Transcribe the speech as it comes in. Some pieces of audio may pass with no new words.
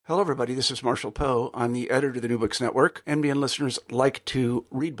Hello, everybody. This is Marshall Poe. I'm the editor of the New Books Network. NBN listeners like to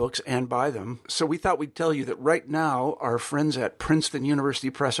read books and buy them. So we thought we'd tell you that right now, our friends at Princeton University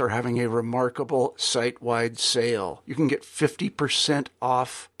Press are having a remarkable site-wide sale. You can get 50%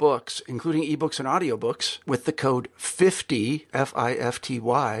 off books, including ebooks and audiobooks, with the code 50,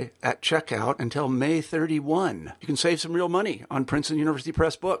 F-I-F-T-Y, at checkout until May 31. You can save some real money on Princeton University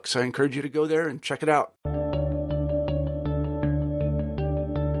Press books. I encourage you to go there and check it out.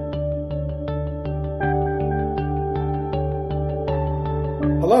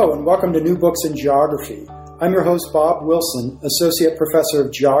 Hello, and welcome to New Books in Geography. I'm your host, Bob Wilson, Associate Professor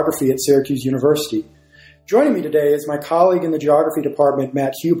of Geography at Syracuse University. Joining me today is my colleague in the Geography Department,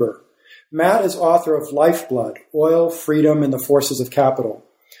 Matt Huber. Matt is author of Lifeblood, Oil, Freedom, and the Forces of Capital.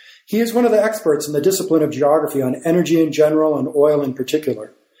 He is one of the experts in the discipline of geography on energy in general and oil in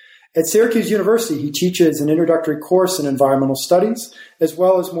particular. At Syracuse University, he teaches an introductory course in environmental studies, as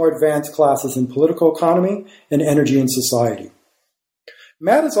well as more advanced classes in political economy and energy and society.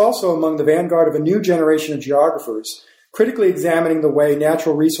 Matt is also among the vanguard of a new generation of geographers, critically examining the way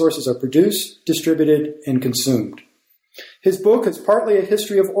natural resources are produced, distributed, and consumed. His book is partly a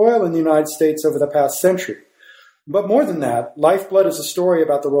history of oil in the United States over the past century. But more than that, Lifeblood is a story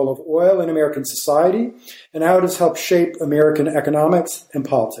about the role of oil in American society and how it has helped shape American economics and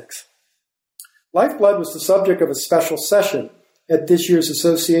politics. Lifeblood was the subject of a special session at this year's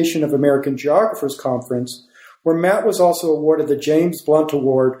Association of American Geographers Conference, where Matt was also awarded the James Blunt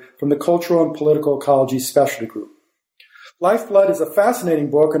Award from the Cultural and Political Ecology Specialty Group. Lifeblood is a fascinating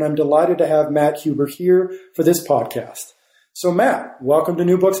book, and I'm delighted to have Matt Huber here for this podcast. So Matt, welcome to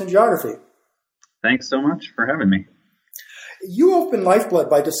New Books in Geography. Thanks so much for having me. You opened Lifeblood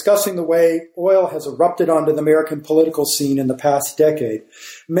by discussing the way oil has erupted onto the American political scene in the past decade,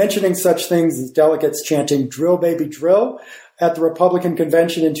 mentioning such things as delegates chanting "Drill, baby, drill" at the Republican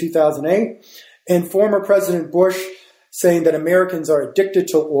convention in 2008, and former President Bush saying that Americans are addicted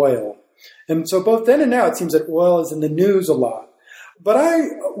to oil. And so both then and now, it seems that oil is in the news a lot. But I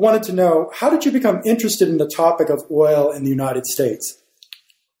wanted to know, how did you become interested in the topic of oil in the United States?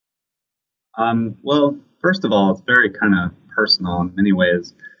 Well, first of all, it's very kind of personal in many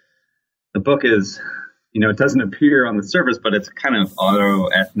ways. The book is, it doesn't appear on the surface, but it's kind of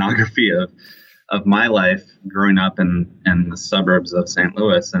autoethnography of my life growing up in the suburbs of St.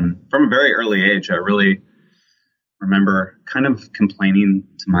 Louis. And from a very early age, I really remember kind of complaining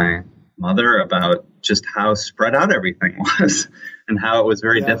to my mother about just how spread out everything was and how it was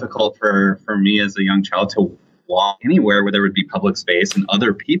very difficult for me as a young child to walk anywhere where there would be public space and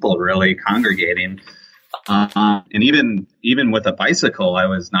other people really congregating. And even with a bicycle,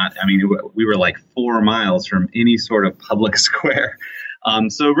 we were like 4 miles from any sort of public square.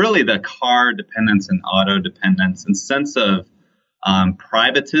 So really the car dependence and auto dependence and sense of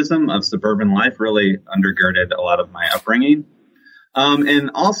privatism of suburban life really undergirded a lot of my upbringing.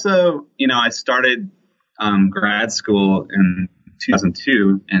 And also, I started grad school in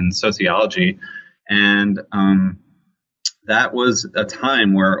 2002 in sociology. And that was a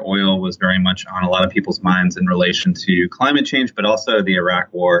time where oil was very much on a lot of people's minds in relation to climate change, but also the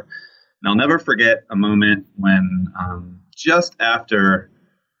Iraq War. And I'll never forget a moment when just after,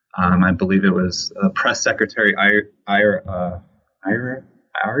 I believe it was Press Secretary Ari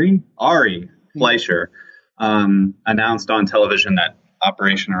Fleischer announced on television that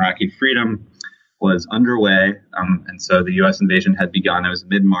Operation Iraqi Freedom was underway, and so the U.S. invasion had begun. It was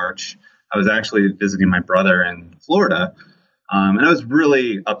mid-March. I was actually visiting my brother in Florida, and I was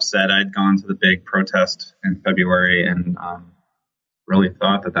really upset. I'd gone to the big protest in February and really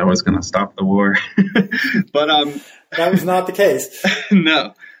thought that was going to stop the war. But that was not the case.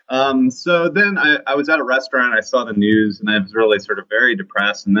 No. So then I was at a restaurant. I saw the news, and I was really sort of very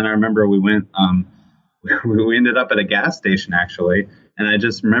depressed. And then I remember we went. We ended up at a gas station, actually. And I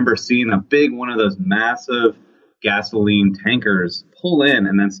just remember seeing a big one of those massive gasoline tankers pull in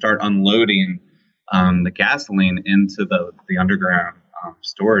and then start unloading the gasoline into the underground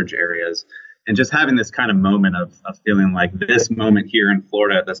storage areas. And just having this kind of moment of feeling like this moment here in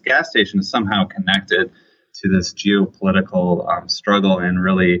Florida at this gas station is somehow connected to this geopolitical struggle and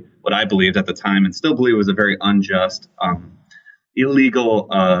really what I believed at the time and still believe was a very unjust, illegal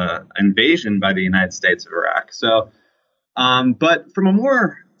invasion by the United States of Iraq. So, but from a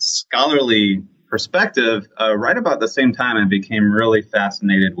more scholarly perspective, right about the same time, I became really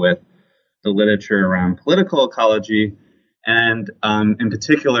fascinated with the literature around political ecology and in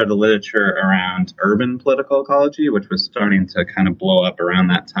particular, the literature around urban political ecology, which was starting to kind of blow up around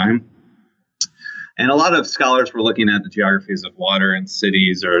that time. And a lot of scholars were looking at the geographies of water in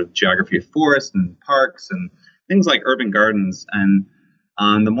cities or geography of forests and parks and things like urban gardens. And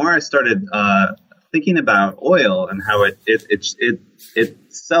the more I started thinking about oil and how it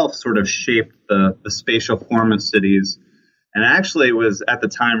itself sort of shaped the spatial form of cities, and actually was at the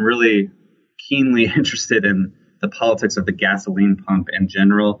time really keenly interested in the politics of the gasoline pump in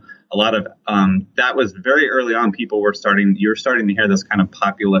general. A lot of that was very early on. You were starting to hear this kind of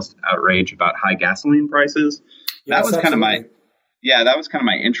populist outrage about high gasoline prices. Yes, that was absolutely. That was kind of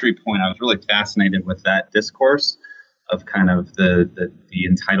my entry point. I was really fascinated with that discourse of kind of the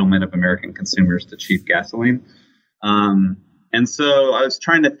entitlement of American consumers to cheap gasoline. And so I was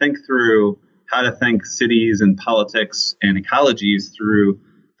trying to think through how to think cities and politics and ecologies through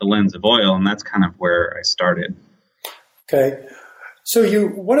the lens of oil, and that's kind of where I started. Okay. So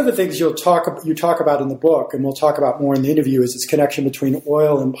one of the things you talk about in the book, and we'll talk about more in the interview, is this connection between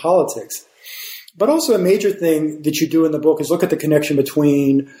oil and politics. But also a major thing that you do in the book is look at the connection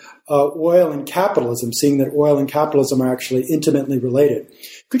between oil and capitalism, seeing that oil and capitalism are actually intimately related.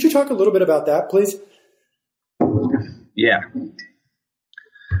 Could you talk a little bit about that, please? Yeah.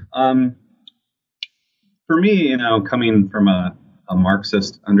 For me, coming from a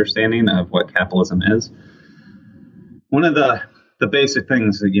Marxist understanding of what capitalism is, one of the basic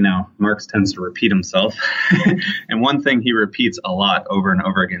things that, Marx tends to repeat himself. And one thing he repeats a lot over and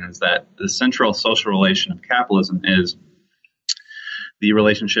over again is that the central social relation of capitalism is the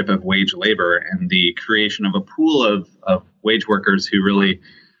relationship of wage labor and the creation of a pool of wage workers who really,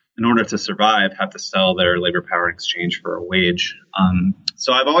 in order to survive, have to sell their labor power in exchange for a wage.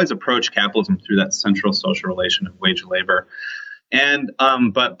 So I've always approached capitalism through that central social relation of wage labor. And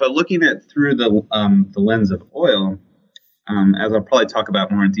but looking at through the lens of oil, as I'll probably talk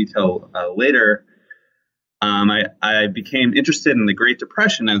about more in detail later, I became interested in the Great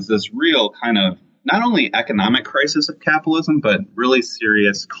Depression as this real kind of not only economic crisis of capitalism, but really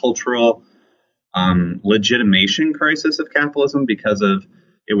serious cultural legitimation crisis of capitalism, because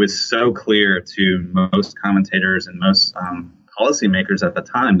it was so clear to most commentators and most policymakers at the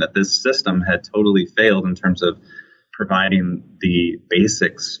time that this system had totally failed in terms of providing the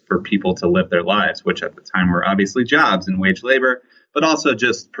basics for people to live their lives, which at the time were obviously jobs and wage labor, but also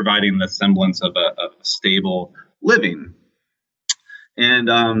just providing the semblance of a stable living.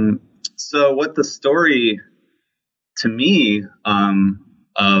 And so what the story to me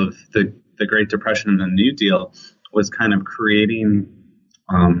of the Great Depression and the New Deal was kind of creating,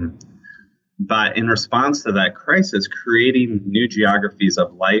 in response to that crisis, creating new geographies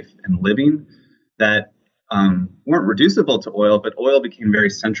of life and living that weren't reducible to oil, but oil became very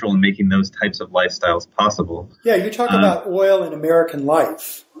central in making those types of lifestyles possible. Yeah, you talk about oil in American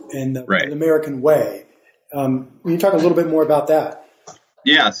life and the American way. Will you talk a little bit more about that?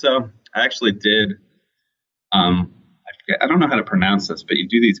 Yeah, so I actually did, I don't know how to pronounce this, but you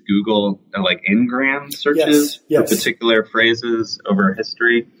do these Google Ngram searches for particular phrases over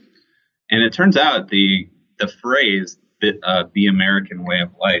history. And it turns out the phrase, the American way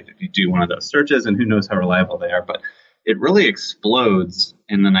of life, if you do one of those searches, and who knows how reliable they are, but it really explodes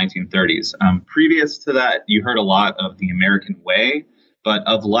in the 1930s. Previous to that, you heard a lot of the American way, but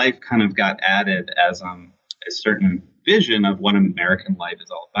of life kind of got added as a certain vision of what American life is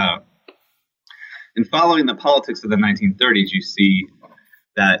all about. And following the politics of the 1930s, you see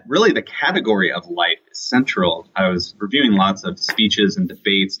that really the category of life is central. I was reviewing lots of speeches and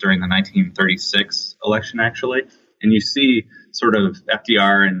debates during the 1936 election, actually. And you see sort of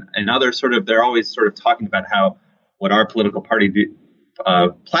FDR and others they're always sort of talking about how what our political party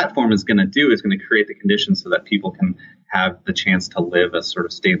platform is going to do is going to create the conditions so that people can have the chance to live a sort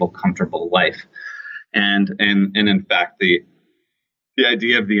of stable, comfortable life. And in fact, the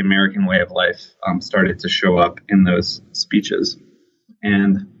idea of the American way of life started to show up in those speeches.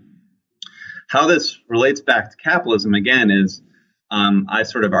 And how this relates back to capitalism, again, is I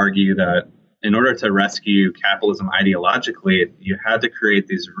sort of argue that in order to rescue capitalism ideologically, you had to create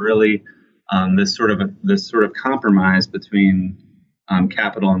these really this sort of compromise between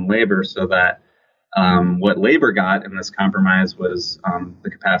capital and labor, so that what labor got in this compromise was the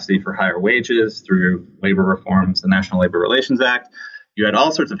capacity for higher wages through labor reforms, the National Labor Relations Act. You had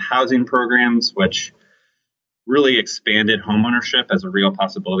all sorts of housing programs, which really expanded homeownership as a real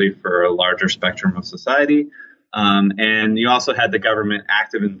possibility for a larger spectrum of society. And you also had the government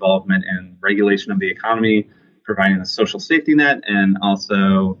active involvement in regulation of the economy, providing a social safety net, and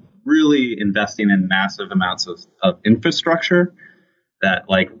also really investing in massive amounts of infrastructure that,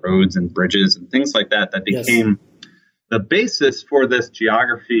 like roads and bridges and things like that became the basis for this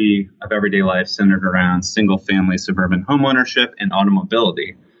geography of everyday life centered around single-family suburban homeownership and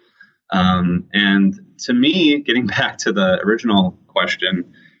automobility. And to me, getting back to the original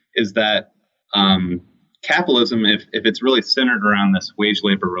question, is that capitalism, if it's really centered around this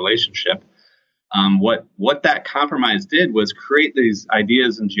wage-labor relationship, what that compromise did was create these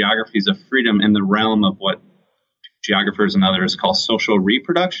ideas and geographies of freedom in the realm of what geographers and others call social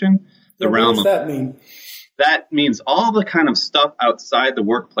reproduction. What does that mean? That means all the kind of stuff outside the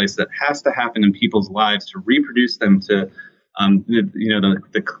workplace that has to happen in people's lives to reproduce them to,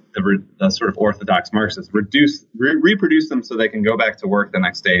 the sort of orthodox Marxists, reproduce them so they can go back to work the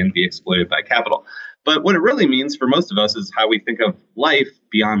next day and be exploited by capital. But what it really means for most of us is how we think of life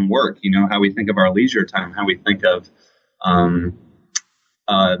beyond work, how we think of our leisure time, how we think of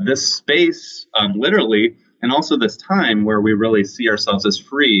this space, literally, and also this time where we really see ourselves as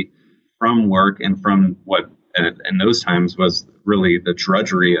free from work and from what in those times was really the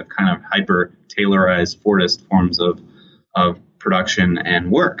drudgery of kind of hyper-tailorized Fordist forms of production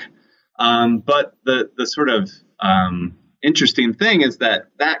and work. But the sort of interesting thing is that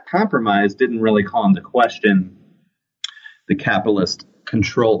compromise didn't really call into question the capitalist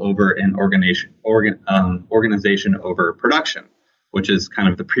control over an organization over production, which is kind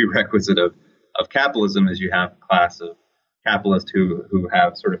of the prerequisite of capitalism, is you have a class of capitalists who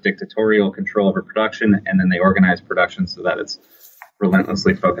have sort of dictatorial control over production, and then they organize production so that it's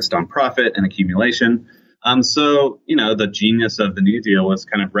relentlessly focused on profit and accumulation. So, the genius of the New Deal was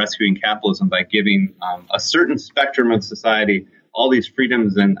kind of rescuing capitalism by giving a certain spectrum of society all these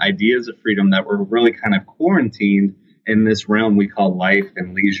freedoms and ideas of freedom that were really kind of quarantined in this realm we call life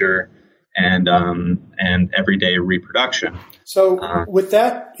and leisure and everyday reproduction. So with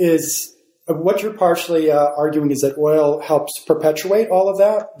that is what you're partially arguing is that oil helps perpetuate all of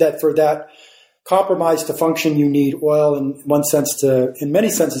that for that compromise to function, you need oil in many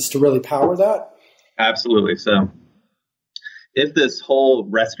senses to really power that. Absolutely. So if this whole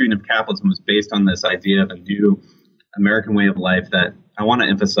rescuing of capitalism was based on this idea of a new American way of life that I want to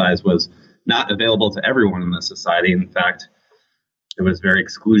emphasize was not available to everyone in the society. In fact, it was very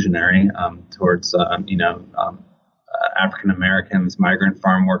exclusionary towards, African Americans, migrant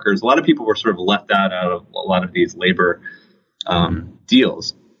farm workers. A lot of people were sort of left out of a lot of these labor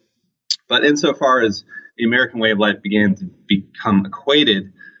deals. But insofar as the American way of life began to become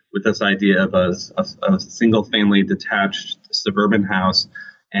equated with this idea of a single-family detached suburban house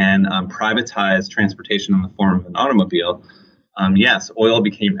and privatized transportation in the form of an automobile, yes, oil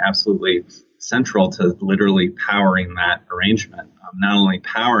became absolutely central to literally powering that arrangement. Not only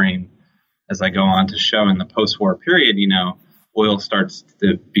powering, as I go on to show in the post-war period, oil starts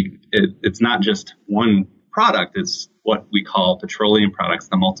to be, it's not just one product, it's what we call petroleum products.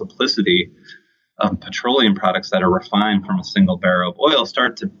 The multiplicity of petroleum products that are refined from a single barrel of oil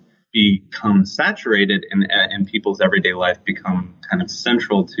start to become saturated in people's everyday life, become kind of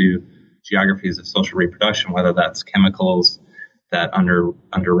central to geographies of social reproduction, whether that's chemicals that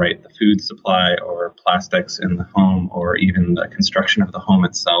underwrite the food supply or plastics in the home or even the construction of the home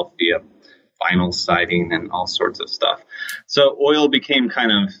itself via vinyl siding and all sorts of stuff. So oil became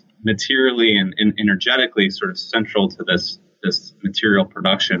kind of materially and energetically sort of central to this material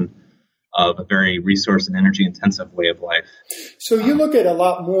production of a very resource and energy intensive way of life. So you look at a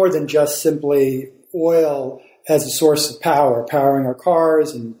lot more than just simply oil as a source of power, powering our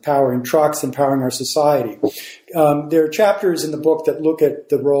cars and powering trucks and powering our society. There are chapters in the book that look at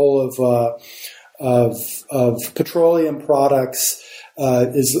the role of petroleum products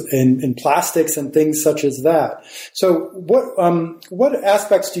in plastics and things such as that. So what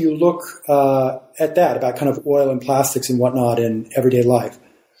aspects do you look at that about kind of oil and plastics and whatnot in everyday life?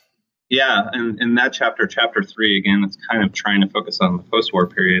 Yeah, and in that chapter 3, again, it's kind of trying to focus on the post-war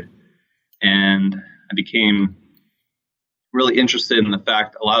period. And I became really interested in the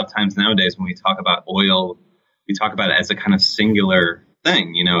fact a lot of times nowadays when we talk about oil, we talk about it as a kind of singular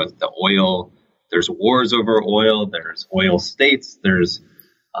thing. The oil, there's wars over oil, there's oil states, there's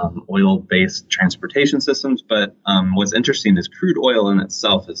oil-based transportation systems. But what's interesting is crude oil in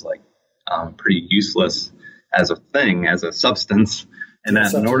itself is pretty useless as a thing, as a substance. And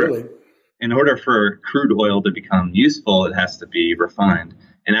yes, that in order for crude oil to become useful, it has to be refined.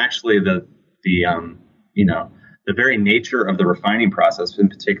 And actually, the very nature of the refining process, in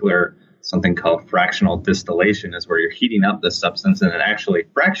particular, something called fractional distillation, is where you're heating up this substance and it actually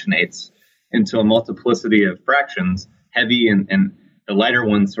fractionates into a multiplicity of fractions, heavy and the lighter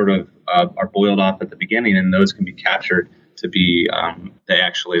ones sort of are boiled off at the beginning, and those can be captured to be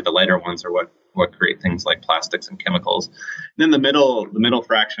the lighter ones are what create things like plastics and chemicals. And then the middle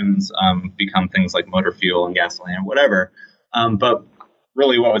fractions become things like motor fuel and gasoline or whatever. But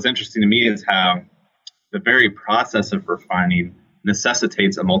really what was interesting to me is how the very process of refining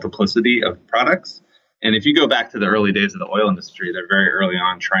necessitates a multiplicity of products. And if you go back to the early days of the oil industry, they're very early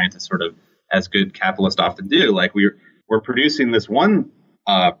on trying to sort of as good capitalists often do. Like we're producing this one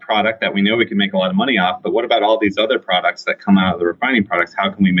product that we know we can make a lot of money off, but what about all these other products that come out of the refining products? How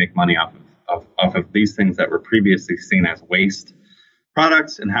can we make money off of these things that were previously seen as waste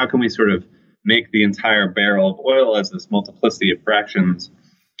products? And how can we sort of make the entire barrel of oil as this multiplicity of fractions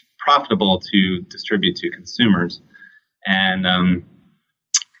profitable to distribute to consumers? And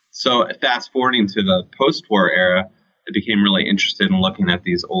so fast forwarding to the post-war era, I became really interested in looking at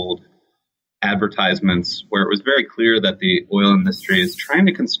these old advertisements where it was very clear that the oil industry is trying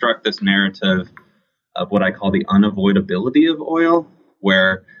to construct this narrative of what I call the unavoidability of oil,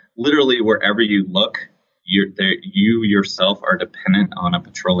 where literally wherever you look, you yourself are dependent on a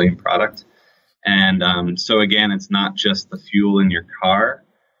petroleum product. And so again, it's not just the fuel in your car.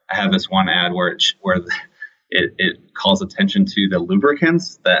 I have this one ad where it calls attention to the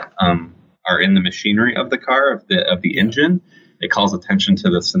lubricants that are in the machinery of the car, of the engine. It calls attention to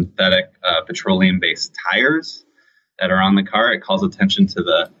the synthetic petroleum-based tires that are on the car. It calls attention to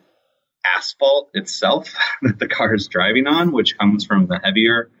the asphalt itself that the car is driving on, which comes from the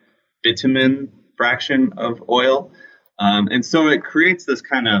heavier bitumen fraction of oil. And so it creates this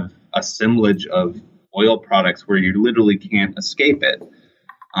kind of assemblage of oil products where you literally can't escape it.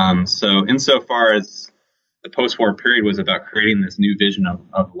 So insofar as the post-war period was about creating this new vision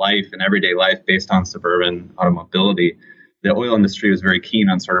of life and everyday life based on suburban automobility, the oil industry was very keen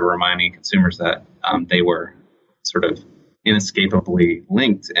on sort of reminding consumers that they were sort of inescapably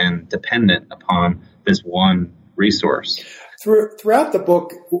linked and dependent upon this one resource. Throughout the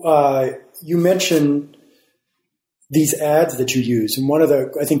book, you mentioned these ads that you use. And one of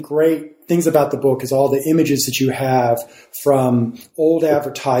the, I think, great things about the book is all the images that you have from old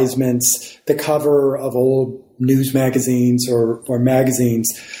advertisements, the cover of old news magazines or magazines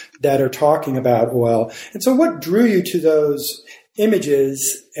that are talking about oil. And so what drew you to those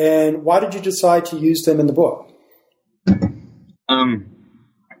images, and why did you decide to use them in the book?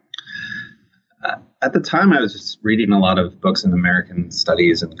 At the time, I was just reading a lot of books in American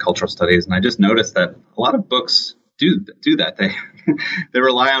studies and cultural studies, and I just noticed that a lot of books do that. They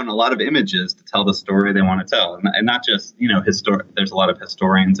rely on a lot of images to tell the story they want to tell, and not just, there's a lot of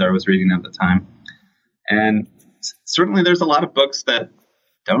historians I was reading at the time, and certainly there's a lot of books that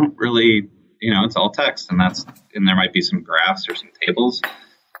don't really, it's all text, and there might be some graphs or some tables,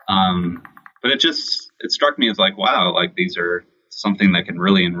 but it struck me as like, wow, like these are something that can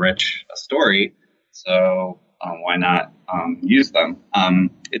really enrich a story. So why not use them?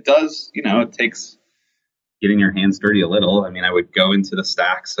 It does, it takes getting your hands dirty a little. I mean, I would go into the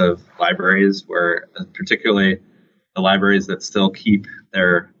stacks of libraries where, particularly the libraries that still keep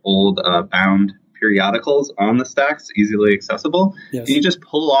their old bound periodicals on the stacks, easily accessible. Yes. And you just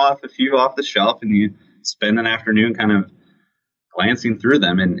pull off a few off the shelf and you spend an afternoon kind of glancing through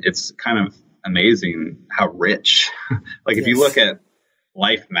them. And it's kind of amazing how rich, like if you look at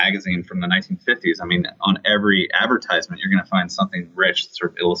Life magazine from the 1950s, I mean, on every advertisement, you're going to find something rich that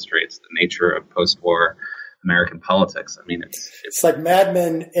sort of illustrates the nature of post-war American politics. I mean, it's like Mad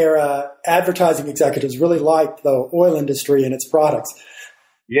Men era advertising executives really liked the oil industry and its products.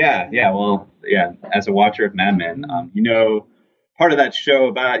 Yeah. As a watcher of Mad Men, part of that show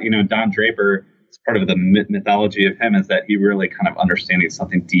about, Don Draper, it's part of the mythology of him is that he really kind of understanding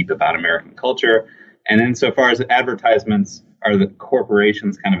something deep about American culture. And insofar as advertisements are the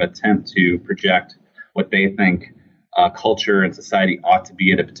corporations' kind of attempt to project what they think culture and society ought to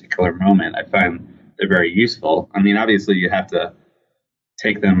be at a particular moment, I find they're very useful. I mean, obviously, you have to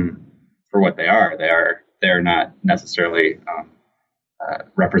take them for what they are. They're not necessarily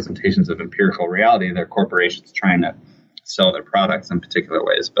representations of empirical reality. They're corporations trying to sell their products in particular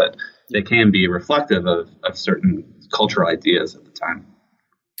ways, but they can be reflective of certain cultural ideas at the time.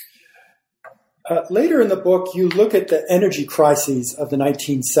 Later in the book, you look at the energy crises of the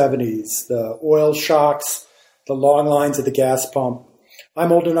 1970s, the oil shocks, the long lines at the gas pump.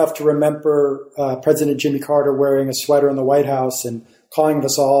 I'm old enough to remember President Jimmy Carter wearing a sweater in the White House and calling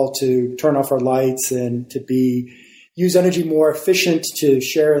us all to turn off our lights and to use energy more efficient, to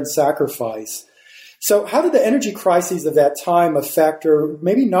share and sacrifice. So how did the energy crises of that time affect, or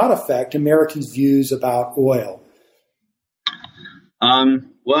maybe not affect, Americans' views about oil?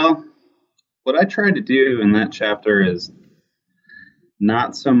 Well, what I tried to do in that chapter is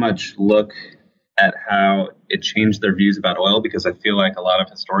not so much look at how it changed their views about oil, because I feel like a lot of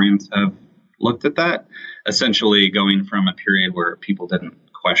historians have looked at that, essentially going from a period where people didn't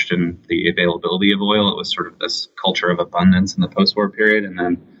question the availability of oil. It was sort of this culture of abundance in the post-war period, and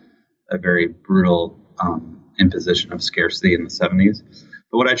then a very brutal imposition of scarcity in the 70s.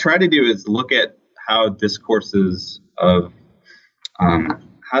 But what I try to do is look at how discourses of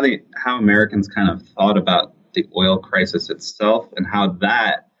how Americans kind of thought about the oil crisis itself, and how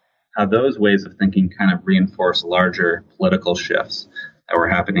those ways of thinking kind of reinforce larger political shifts that were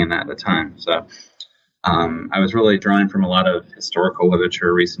happening at the time. So I was really drawing from a lot of historical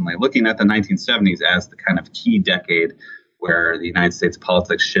literature recently, looking at the 1970s as the kind of key decade where the United States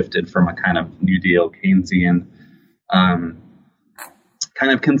politics shifted from a kind of New Deal Keynesian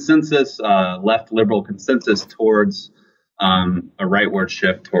kind of consensus, left liberal consensus, towards a rightward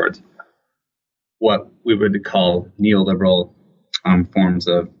shift towards what we would call neoliberal forms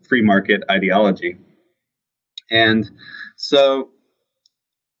of free market ideology. And so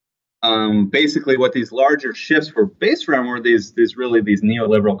basically what these larger shifts were based around were these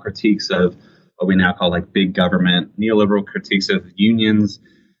neoliberal critiques of what we now call like big government, neoliberal critiques of unions,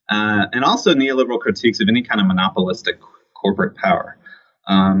 and also neoliberal critiques of any kind of monopolistic corporate power.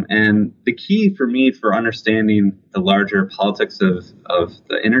 And the key for me for understanding the larger politics of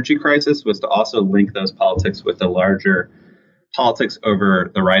the energy crisis was to also link those politics with the larger politics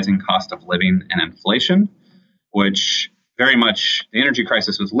over the rising cost of living and inflation, which very much the energy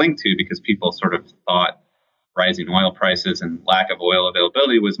crisis was linked to because people sort of thought rising oil prices and lack of oil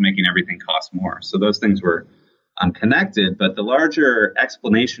availability was making everything cost more. So those things were connected, but the larger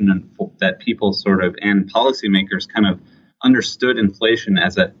explanation that people sort of and policymakers kind of understood inflation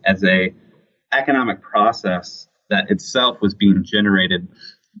as a economic process that itself was being generated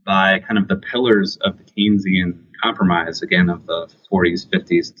by kind of the pillars of the Keynesian compromise, again, of the 40s,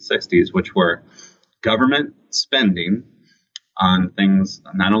 50s, 60s, which were government spending on things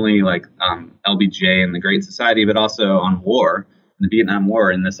not only like LBJ and the Great Society, but also on war, the Vietnam War,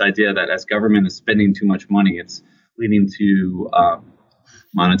 and this idea that as government is spending too much money, it's leading to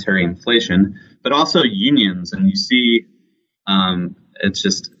monetary inflation, but also unions. And you see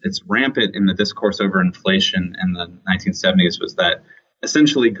it's rampant in the discourse over inflation in the 1970s was that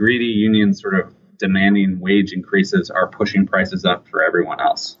essentially greedy unions sort of demanding wage increases are pushing prices up for everyone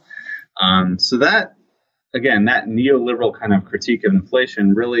else. So that, again, that neoliberal kind of critique of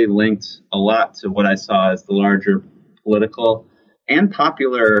inflation really linked a lot to what I saw as the larger political and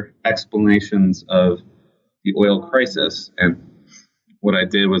popular explanations of the oil crisis. And what I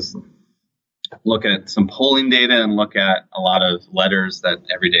did was look at some polling data and look at a lot of letters that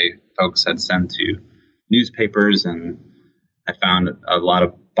everyday folks had sent to newspapers. And I found a lot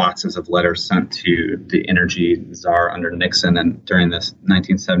of boxes of letters sent to the energy czar under Nixon and during this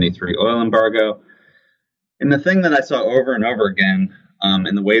 1973 oil embargo. And the thing that I saw over and over again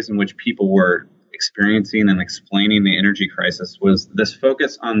in the ways in which people were experiencing and explaining the energy crisis was this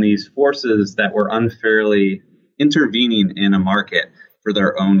focus on these forces that were unfairly intervening in a market for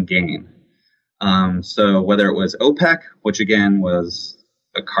their own gain. So whether it was OPEC, which again was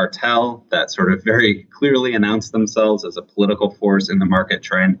a cartel that sort of very clearly announced themselves as a political force in the market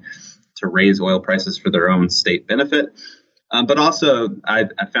trying to raise oil prices for their own state benefit. But also, I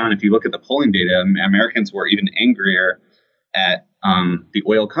found if you look at the polling data, Americans were even angrier at the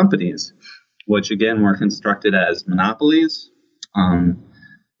oil companies, which again were constructed as monopolies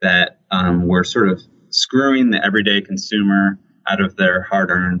that were sort of screwing the everyday consumer out of their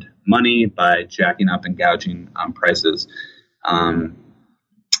hard-earned money by jacking up and gouging prices.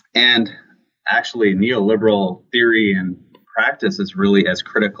 And actually, neoliberal theory and practice is really as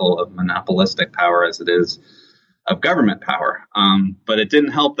critical of monopolistic power as it is of government power. But it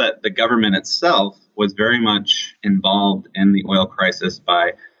didn't help that the government itself was very much involved in the oil crisis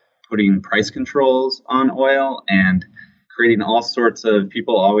by putting price controls on oil and creating all sorts of,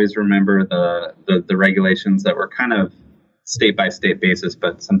 people always remember the regulations that were kind of state by state basis,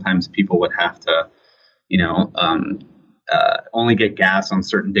 but sometimes people would have to, only get gas on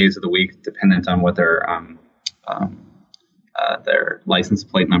certain days of the week, dependent on what their license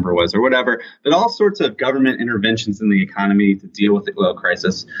plate number was or whatever, but all sorts of government interventions in the economy to deal with the oil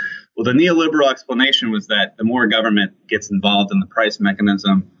crisis. Well, the neoliberal explanation was that the more government gets involved in the price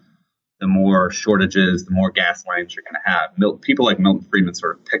mechanism, the more shortages, the more gas lines you're going to have. People like Milton Friedman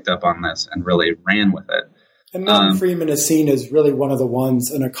sort of picked up on this and really ran with it. And Milton Friedman is seen as really one of the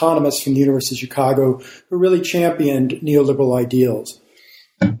ones, an economist from the University of Chicago, who really championed neoliberal ideals.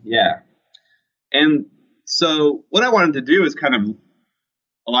 Yeah. And so what I wanted to do is kind of,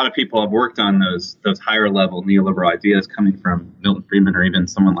 a lot of people have worked on those higher level neoliberal ideas coming from Milton Friedman or even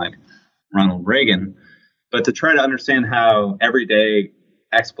someone like Ronald Reagan, but to try to understand how everyday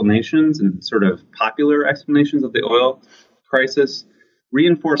explanations and sort of popular explanations of the oil crisis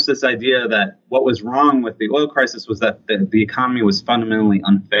reinforced this idea that what was wrong with the oil crisis was that the economy was fundamentally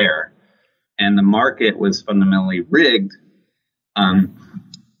unfair and the market was fundamentally rigged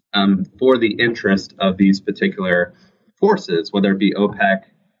for the interest of these particular forces, whether it be OPEC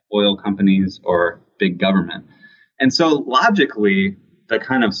oil companies or big government. And so logically, the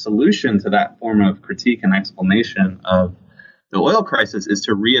kind of solution to that form of critique and explanation of the oil crisis is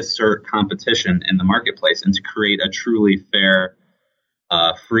to reassert competition in the marketplace and to create a truly fair,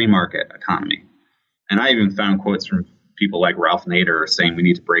 free market economy. And I even found quotes from people like Ralph Nader saying we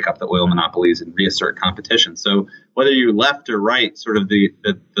need to break up the oil monopolies and reassert competition. So whether you're left or right, sort of the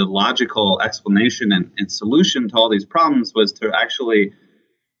logical explanation and solution to all these problems was to actually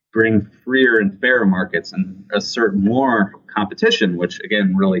bring freer and fairer markets and assert more competition, which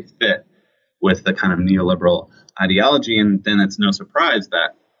again really fit with the kind of neoliberal ideology. And then it's no surprise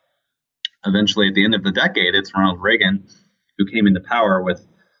that eventually at the end of the decade, it's Ronald Reagan who came into power with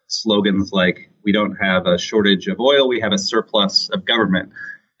slogans like, we don't have a shortage of oil, we have a surplus of government,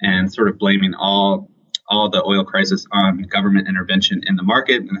 and sort of blaming all the oil crisis on government intervention in the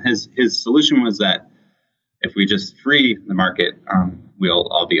market. And his solution was that if we just free the market, we'll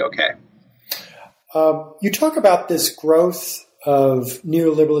all be okay. You talk about this growth of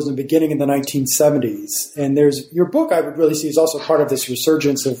neoliberalism beginning in the 1970s, and your book, I would really see, is also part of this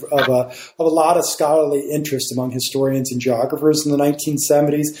resurgence of a lot of scholarly interest among historians and geographers in the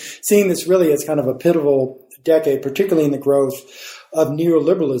 1970s, seeing this really as kind of a pivotal decade, particularly in the growth of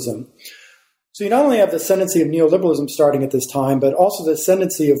neoliberalism. So you not only have the ascendancy of neoliberalism starting at this time, but also the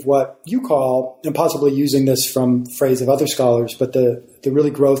ascendancy of what you call, and possibly using this from phrase of other scholars, but the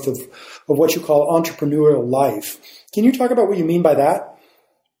really growth of what you call entrepreneurial life. Can you talk about what you mean by that?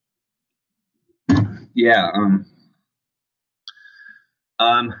 Yeah.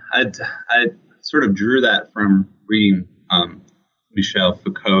 I sort of drew that from reading Michel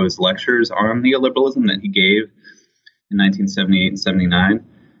Foucault's lectures on neoliberalism that he gave in 1978 and 79 at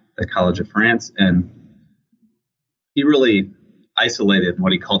the College of France. And he really isolated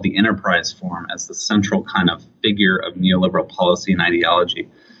what he called the enterprise form as the central kind of figure of neoliberal policy and ideology.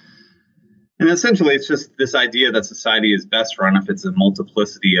 And essentially, it's just this idea that society is best run if it's a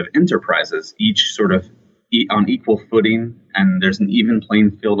multiplicity of enterprises, each sort of on equal footing, and there's an even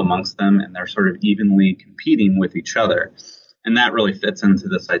playing field amongst them, and they're sort of evenly competing with each other. And that really fits into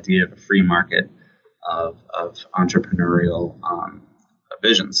this idea of a free market of entrepreneurial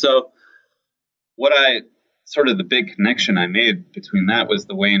vision. So the big connection I made between that was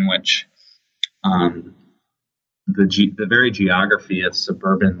the way in which the very geography of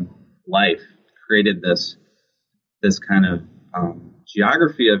suburban life created this kind of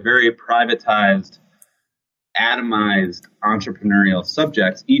geography of very privatized, atomized entrepreneurial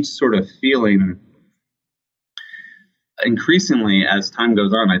subjects, each sort of feeling increasingly as time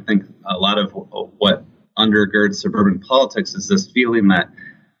goes on. I think a lot of what undergirds suburban politics is this feeling that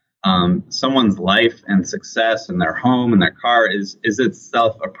someone's life and success and their home and their car is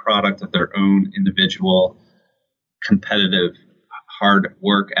itself a product of their own individual competitive hard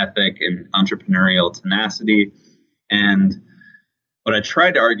work ethic and entrepreneurial tenacity. And what I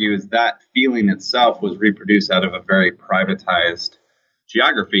tried to argue is that feeling itself was reproduced out of a very privatized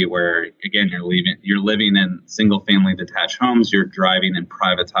geography where, again, you're living in single-family detached homes, you're driving in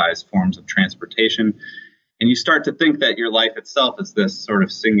privatized forms of transportation, and you start to think that your life itself is this sort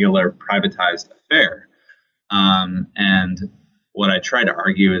of singular privatized affair. And what I try to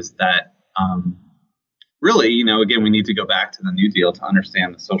argue is that really, again, we need to go back to the New Deal to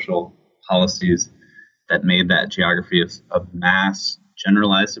understand the social policies that made that geography of mass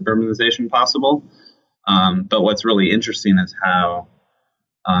generalized suburbanization possible. But what's really interesting is how,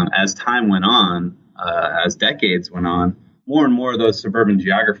 as time went on, as decades went on, more and more of those suburban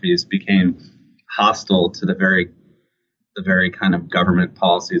geographies became hostile to the very kind of government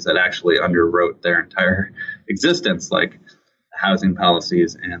policies that actually underwrote their entire existence, like housing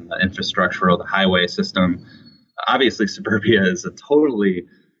policies and the infrastructural, the highway system. Obviously, suburbia is a totally,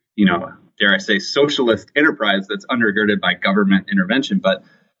 dare I say, socialist enterprise that's undergirded by government intervention. But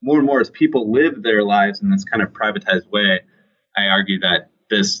more and more as people live their lives in this kind of privatized way, I argue that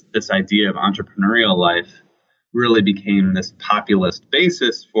this idea of entrepreneurial life really became this populist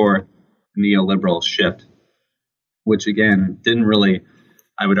basis for neoliberal shift, which again didn't really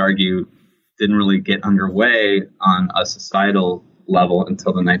get underway on a societal level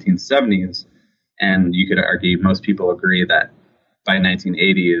until the 1970s. And you could argue, most people agree that by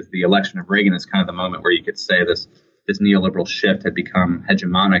 1980, the election of Reagan is kind of the moment where you could say this neoliberal shift had become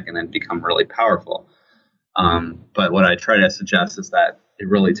hegemonic and then become really powerful. But what I try to suggest is that it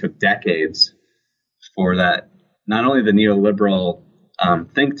really took decades for that, not only the neoliberal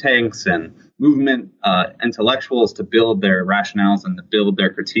think tanks and movement intellectuals to build their rationales and to build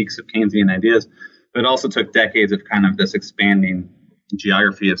their critiques of Keynesian ideas, but it also took decades of kind of this expanding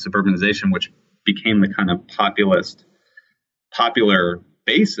geography of suburbanization, which became the kind of popular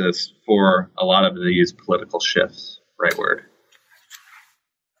basis for a lot of these political shifts. Right word.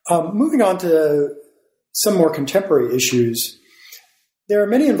 Moving on to some more contemporary issues, there are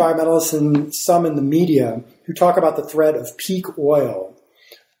many environmentalists and some in the media who talk about the threat of peak oil.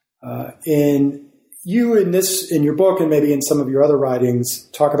 And you in your book and maybe in some of your other writings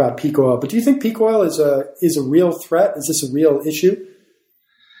talk about peak oil. But do you think peak oil is a real threat? Is this a real issue?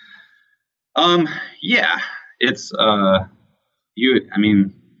 Yeah, it's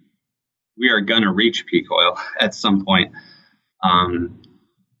we are gonna reach peak oil at some point.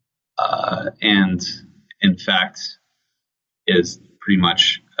 And in fact, is pretty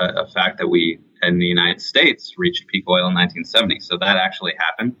much a fact that we in the United States reached peak oil in 1970. So that actually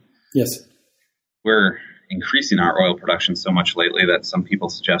happened. Yes. We're increasing our oil production so much lately that some people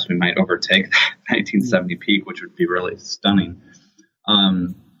suggest we might overtake that 1970 peak, which would be really stunning.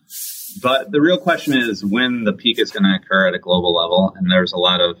 But the real question is when the peak is going to occur at a global level. And there's a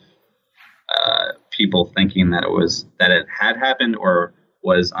lot of people thinking that it had happened or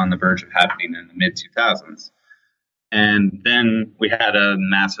was on the verge of happening in the mid 2000s. And then we had a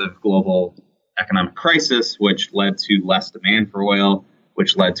massive global economic crisis, which led to less demand for oil,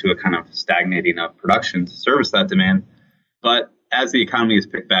 which led to a kind of stagnating of production to service that demand. But as the economy has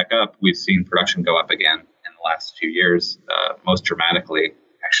picked back up, we've seen production go up again in the last few years, most dramatically,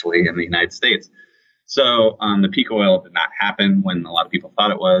 actually, in the United States. So the peak oil did not happen when a lot of people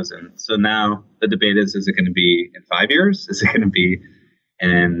thought it was. And so now the debate is it going to be in 5 years? Is it going to be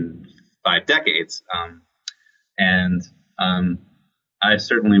in 5 decades? I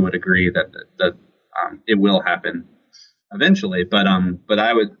certainly would agree that it will happen eventually, but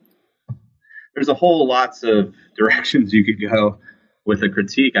there's a whole lots of directions you could go with a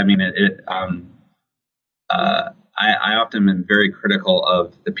critique. I mean, I often am very critical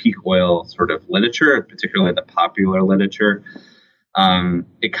of the peak oil sort of literature, particularly the popular literature.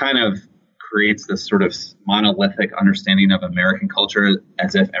 It kind of creates this sort of monolithic understanding of American culture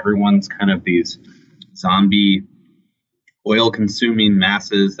as if everyone's kind of these zombie oil consuming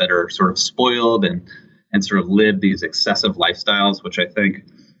masses that are sort of spoiled and sort of live these excessive lifestyles, which I think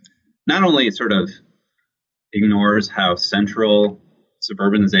not only sort of ignores how central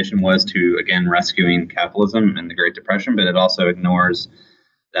suburbanization was to, again, rescuing capitalism in the Great Depression, but it also ignores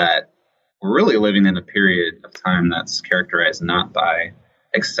that we're really living in a period of time that's characterized not by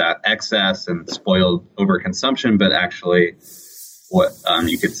excess and spoiled overconsumption, but actually what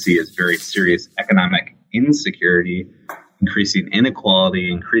you could see as very serious economic insecurity, increasing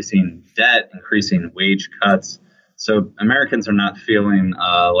inequality, increasing debt, increasing wage cuts. So Americans are not feeling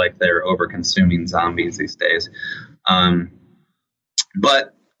like they're over-consuming zombies these days.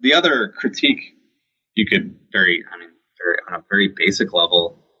 But the other critique you could on a very basic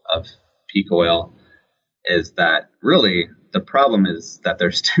level of peak oil is that really the problem is that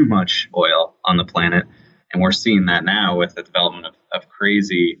there's too much oil on the planet. And we're seeing that now with the development of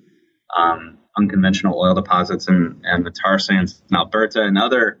crazy unconventional oil deposits and the tar sands in Alberta and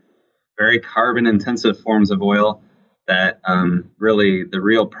other very carbon intensive forms of oil that really the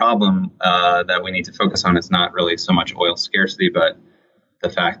real problem that we need to focus on is not really so much oil scarcity, but the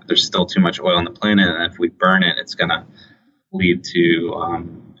fact that there's still too much oil on the planet. And if we burn it, it's going to lead to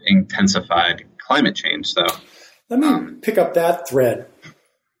intensified climate change. So let me pick up that thread.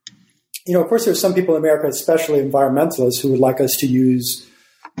 You know, of course, there's some people in America, especially environmentalists, who would like us to use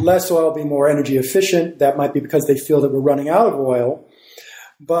less oil, be more energy efficient. That might be because they feel that we're running out of oil.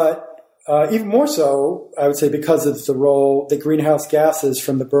 But even more so, I would say, because of the role that greenhouse gases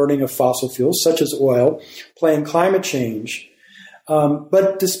from the burning of fossil fuels, such as oil, play in climate change.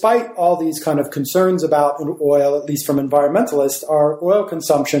 But despite all these kind of concerns about oil, at least from environmentalists, our oil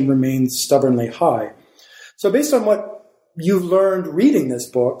consumption remains stubbornly high. So based on what you've learned reading this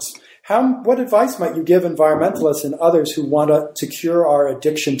book, what advice might you give environmentalists and others who want to cure our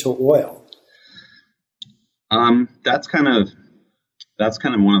addiction to oil? That's kind of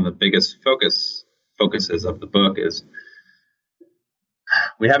one of the biggest focuses of the book is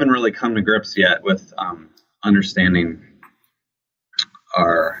we haven't really come to grips yet with understanding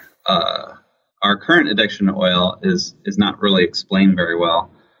our current addiction to oil is not really explained very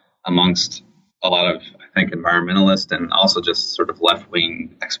well amongst a lot of, I think, environmentalists and also just sort of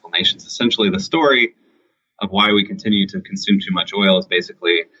left-wing explanations. Essentially, the story of why we continue to consume too much oil is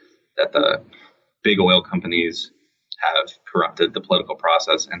basically that the big oil companies have corrupted the political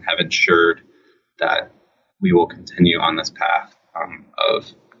process and have ensured that we will continue on this path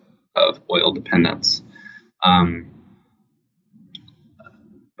of oil dependence.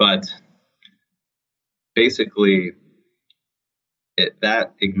 But basically,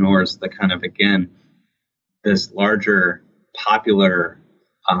 that ignores the kind of, again, this larger popular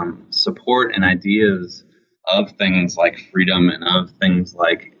support and ideas of things like freedom and of things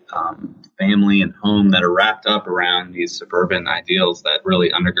like family and home that are wrapped up around these suburban ideals that really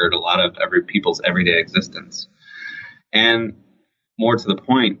undergird a lot of people's everyday existence. And more to the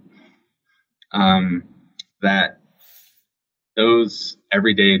point, that those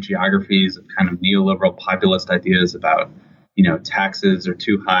everyday geographies of kind of neoliberal populist ideas about, taxes are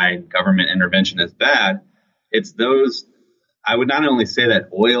too high, government intervention is bad. It's those, I would not only say that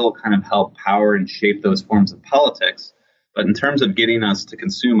oil kind of helped power and shape those forms of politics, but in terms of getting us to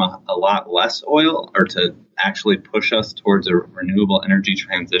consume a lot less oil or to actually push us towards a renewable energy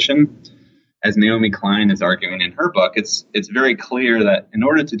transition, as Naomi Klein is arguing in her book, it's very clear that in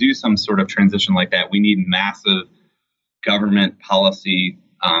order to do some sort of transition like that, we need massive government policy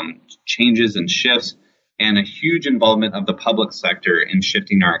changes and shifts and a huge involvement of the public sector in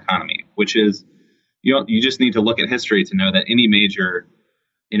shifting our economy, which is, you just need to look at history to know that any major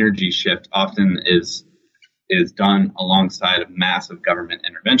energy shift often is done alongside of massive government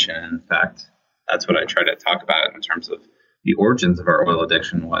intervention. And in fact, that's what I try to talk about in terms of the origins of our oil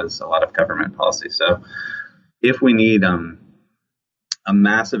addiction was a lot of government policy. So if we need a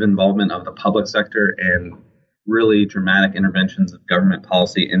massive involvement of the public sector and really dramatic interventions of government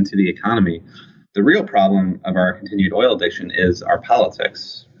policy into the economy, the real problem of our continued oil addiction is our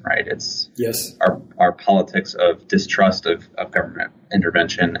politics, right? It's our politics of distrust of government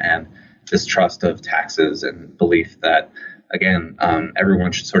intervention and distrust of taxes and belief that, again,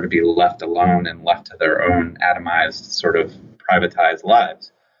 everyone should sort of be left alone and left to their own atomized, sort of privatized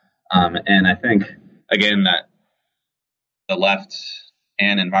lives. And I think, again, that the left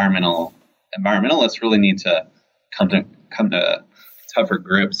and environmentalists really need to come to tougher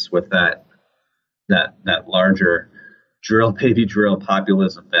grips with that larger drill baby drill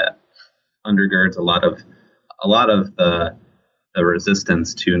populism that undergirds a lot of the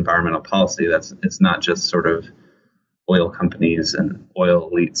resistance to environmental policy. It's not just sort of oil companies and oil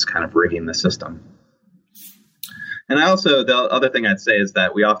elites kind of rigging the system. And the other thing I'd say is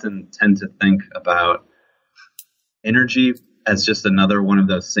that we often tend to think about energy as just another one of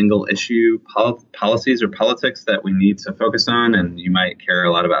those single issue policies or politics that we need to focus on. And you might care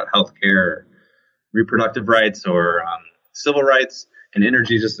a lot about healthcare, or reproductive rights, or civil rights, and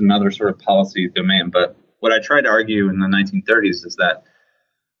energy is just another sort of policy domain. But what I tried to argue in the 1930s is that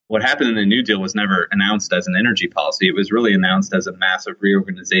what happened in the New Deal was never announced as an energy policy. It was really announced as a massive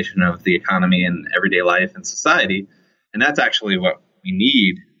reorganization of the economy and everyday life and society. And that's actually what we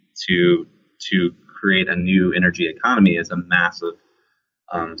need to create a new energy economy, is a massive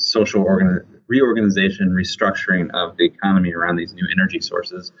social reorganization, restructuring of the economy around these new energy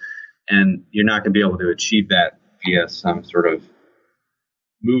sources. And you're not going to be able to achieve that via some sort of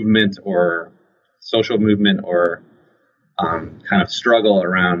movement or social movement or kind of struggle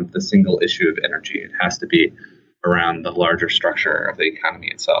around the single issue of energy. It has to be around the larger structure of the economy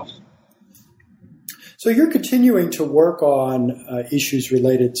itself. So you're continuing to work on issues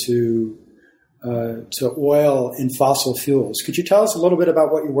related to oil and fossil fuels. Could you tell us a little bit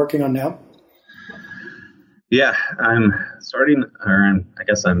about what you're working on now? Yeah, I'm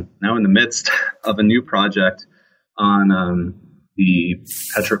now in the midst of a new project on the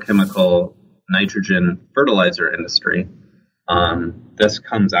petrochemical nitrogen fertilizer industry. This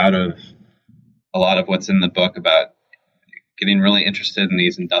comes out of a lot of what's in the book about getting really interested in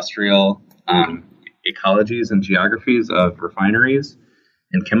these industrial ecologies and geographies of refineries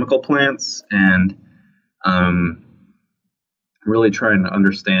and chemical plants, and really trying to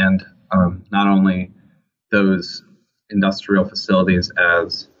understand not only those industrial facilities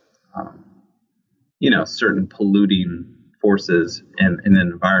as certain polluting forces in an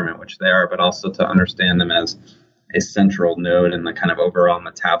environment, which they are, but also to understand them as a central node in the kind of overall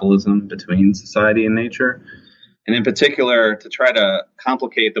metabolism between society and nature. And in particular, to try to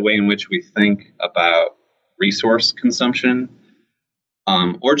complicate the way in which we think about resource consumption,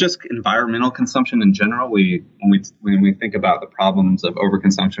 or just environmental consumption in general. When we think about the problems of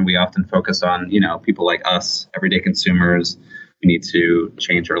overconsumption, we often focus on, people like us, everyday consumers. We need to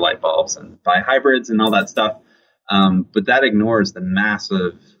change our light bulbs and buy hybrids and all that stuff. But that ignores the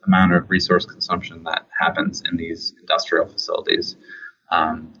massive amount of resource consumption that happens in these industrial facilities.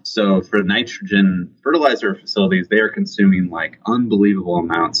 So for nitrogen fertilizer facilities, they are consuming like unbelievable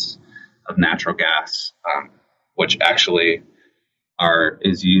amounts of natural gas, which actually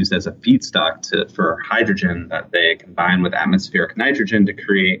is used as a feedstock for hydrogen that they combine with atmospheric nitrogen to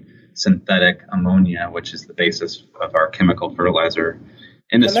create synthetic ammonia, which is the basis of our chemical fertilizer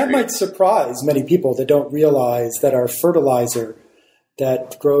industry. And that might surprise many people that don't realize that our fertilizer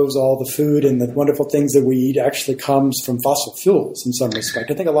that grows all the food and the wonderful things that we eat actually comes from fossil fuels in some respect.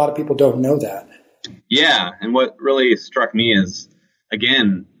 I think a lot of people don't know that. Yeah, and what really struck me is,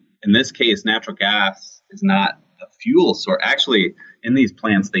 again, in this case, natural gas is not a fuel source. Actually, in these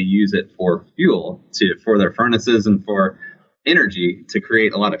plants, they use it for fuel, for their furnaces and for energy to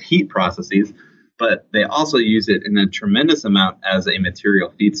create a lot of heat processes. But they also use it in a tremendous amount as a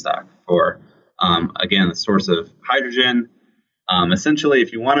material feedstock for, again, a source of hydrogen. Essentially,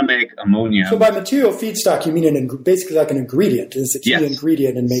 if you want to make ammonia. So by material feedstock, you mean basically like an ingredient. Is a key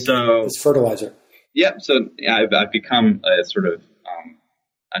ingredient in making this fertilizer. Yep. So I've become a sort of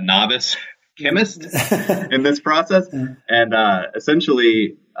a novice chemist in this process. And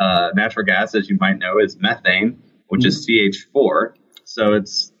essentially, natural gas, as you might know, is methane, which is CH4. So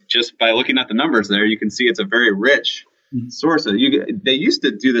it's just by looking at the numbers there, you can see it's a very rich source. They used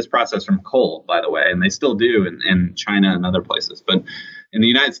to do this process from coal, by the way, and they still do in China and other places. But in the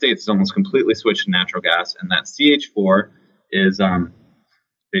United States, it's almost completely switched to natural gas. And that CH4 is,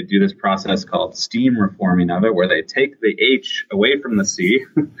 they do this process called steam reforming of it, where they take the H away from the C,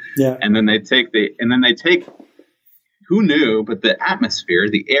 and then they take who knew, but the atmosphere,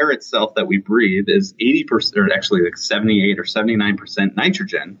 the air itself that we breathe is 80%, or actually like 78 or 79%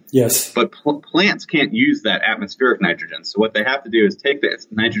 nitrogen. Yes. But plants can't use that atmospheric nitrogen. So what they have to do is take the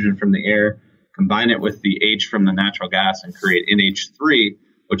nitrogen from the air, combine it with the H from the natural gas, and create NH3,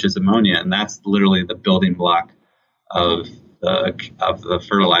 which is ammonia. And that's literally the building block of the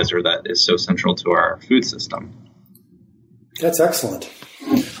fertilizer that is so central to our food system. That's excellent.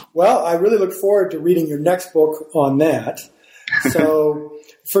 Well, I really look forward to reading your next book on that. So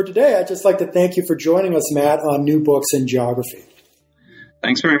for today, I'd just like to thank you for joining us, Matt, on New Books in Geography.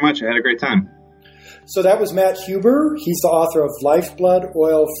 Thanks very much. I had a great time. So that was Matt Huber. He's the author of Lifeblood,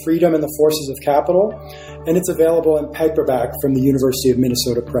 Oil, Freedom, and the Forces of Capital, and it's available in paperback from the University of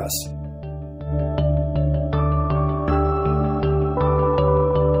Minnesota Press.